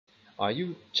Are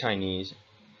you Chinese?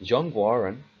 中国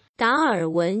人。达尔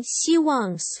文希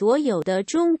望所有的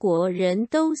中国人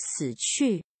都死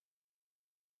去。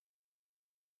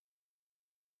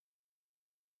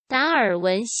达尔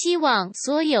文希望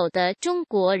所有的中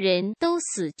国人都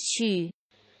死去。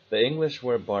The English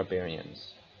were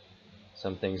barbarians.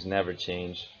 Some things never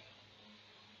change.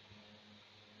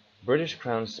 British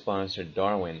Crown sponsor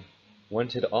Darwin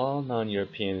wanted all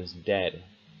non-Europeans dead.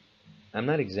 I'm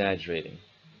not exaggerating.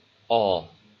 All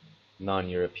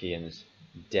non-Europeans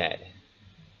dead.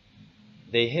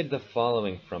 They hid the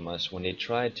following from us when they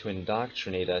tried to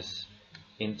indoctrinate us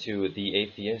into the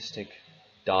atheistic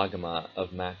dogma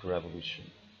of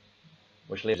macroevolution,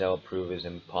 which later I will prove is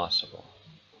impossible.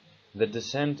 The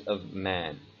Descent of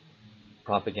Man,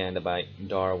 propaganda by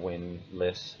Darwin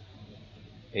Liss,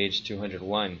 page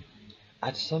 201.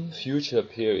 At some future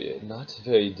period, not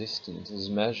very distant as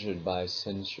measured by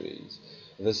centuries,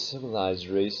 the civilized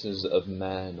races of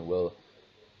man will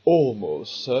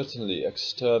almost certainly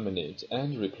exterminate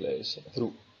and replace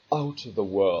throughout the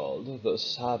world the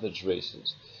savage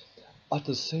races. At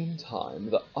the same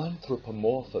time, the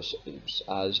anthropomorphous apes,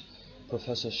 as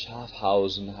Professor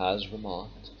Schaffhausen has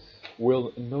remarked,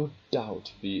 will no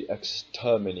doubt be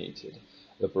exterminated.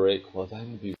 The break will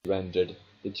then be rendered.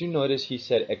 Did you notice he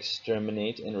said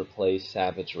exterminate and replace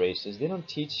savage races? They don't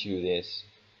teach you this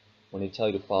when they tell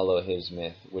you to follow his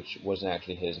myth, which wasn't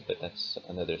actually his, but that's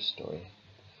another story.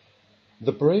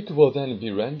 The break will then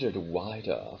be rendered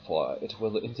wider, for it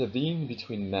will intervene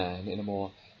between man and a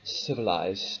more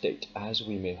civilized state, as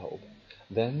we may hope.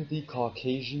 Then the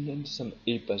Caucasian and some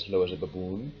ape as low as a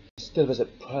baboon, instead of as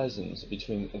at present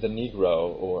between the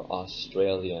Negro or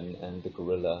Australian and the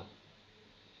gorilla.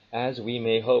 As we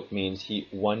may hope means he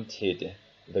wanted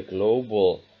the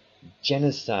global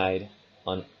genocide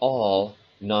on all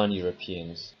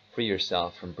non-Europeans. Free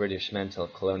yourself from British mental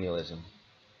colonialism.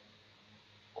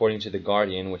 According to The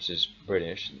Guardian, which is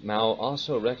British, Mao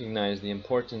also recognized the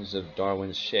importance of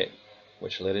Darwin's shit,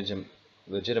 which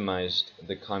legitimized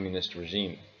the communist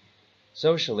regime.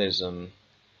 Socialism,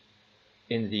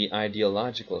 in the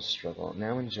ideological struggle,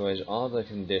 now enjoys all the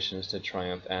conditions to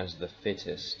triumph as the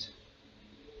fittest.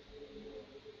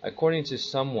 According to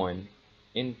someone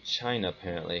in China,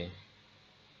 apparently,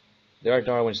 there are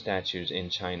Darwin statues in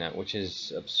China, which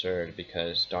is absurd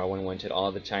because Darwin wanted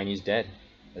all the Chinese dead,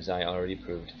 as I already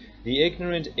proved. The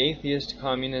ignorant atheist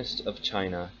communists of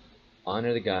China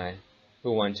honor the guy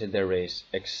who wanted their race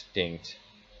extinct.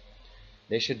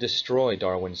 They should destroy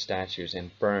Darwin's statues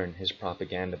and burn his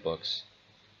propaganda books.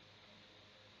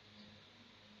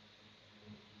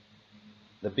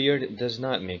 The beard does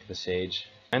not make the sage.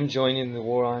 I'm joining the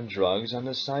war on drugs on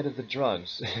the side of the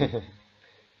drugs.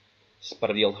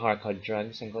 Spuddy hardcore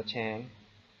drugs, Uncle Chang?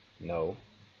 No,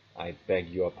 I beg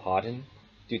your pardon.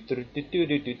 The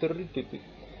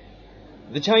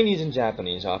Chinese and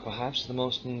Japanese are perhaps the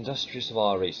most industrious of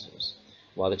all races.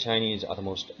 While the Chinese are the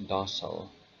most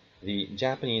docile, the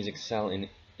Japanese excel in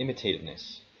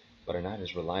imitativeness, but are not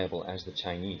as reliable as the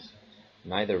Chinese.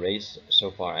 Neither race, so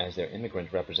far as their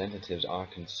immigrant representatives are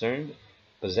concerned,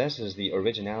 possesses the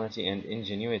originality and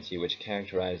ingenuity which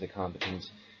characterize the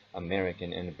competent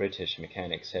American and British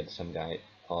mechanics, said some guy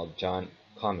called John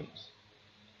Cummings.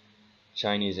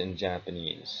 Chinese and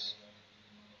Japanese,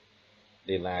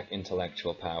 they lack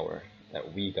intellectual power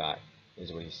that we got,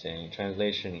 is what he's saying.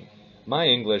 Translation: my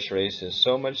English race is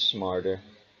so much smarter.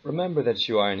 Remember that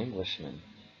you are an Englishman,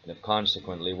 and have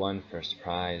consequently won first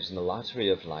prize in the lottery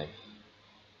of life.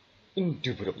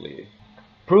 Indubitably.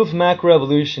 Proof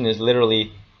macroevolution is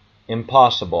literally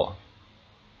impossible.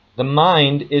 The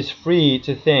mind is free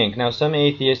to think. Now, some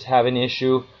atheists have an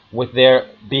issue with their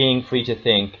being free to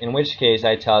think, in which case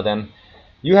I tell them,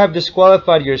 you have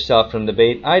disqualified yourself from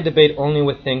debate. I debate only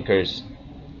with thinkers.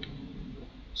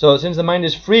 So, since the mind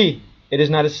is free, it is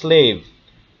not a slave.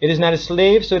 It is not a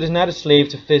slave, so it is not a slave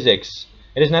to physics.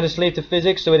 It is not a slave to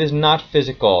physics, so it is not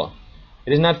physical.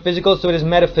 It is not physical, so it is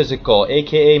metaphysical,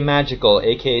 aka magical,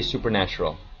 aka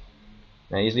supernatural.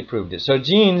 And I easily proved it. So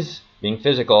genes, being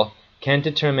physical, can't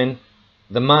determine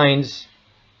the mind's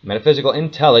metaphysical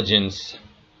intelligence.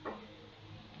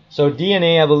 So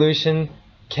DNA evolution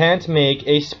can't make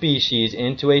a species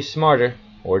into a smarter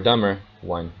or dumber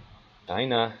one.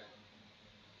 China.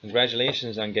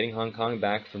 Congratulations on getting Hong Kong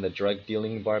back from the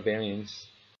drug-dealing barbarians.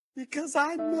 Because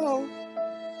I know,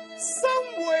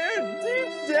 somewhere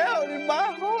deep down in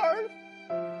my heart,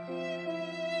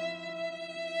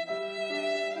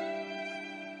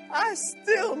 I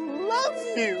still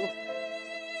love you.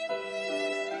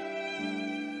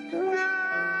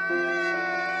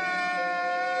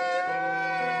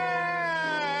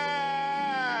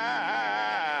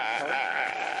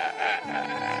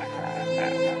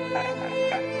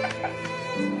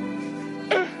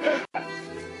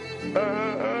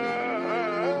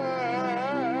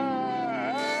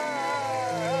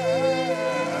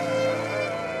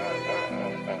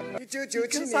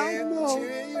 Because I know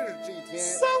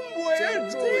somewhere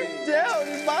deep down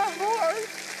in my heart,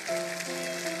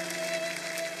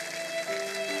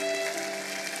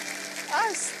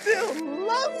 I still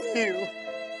love you.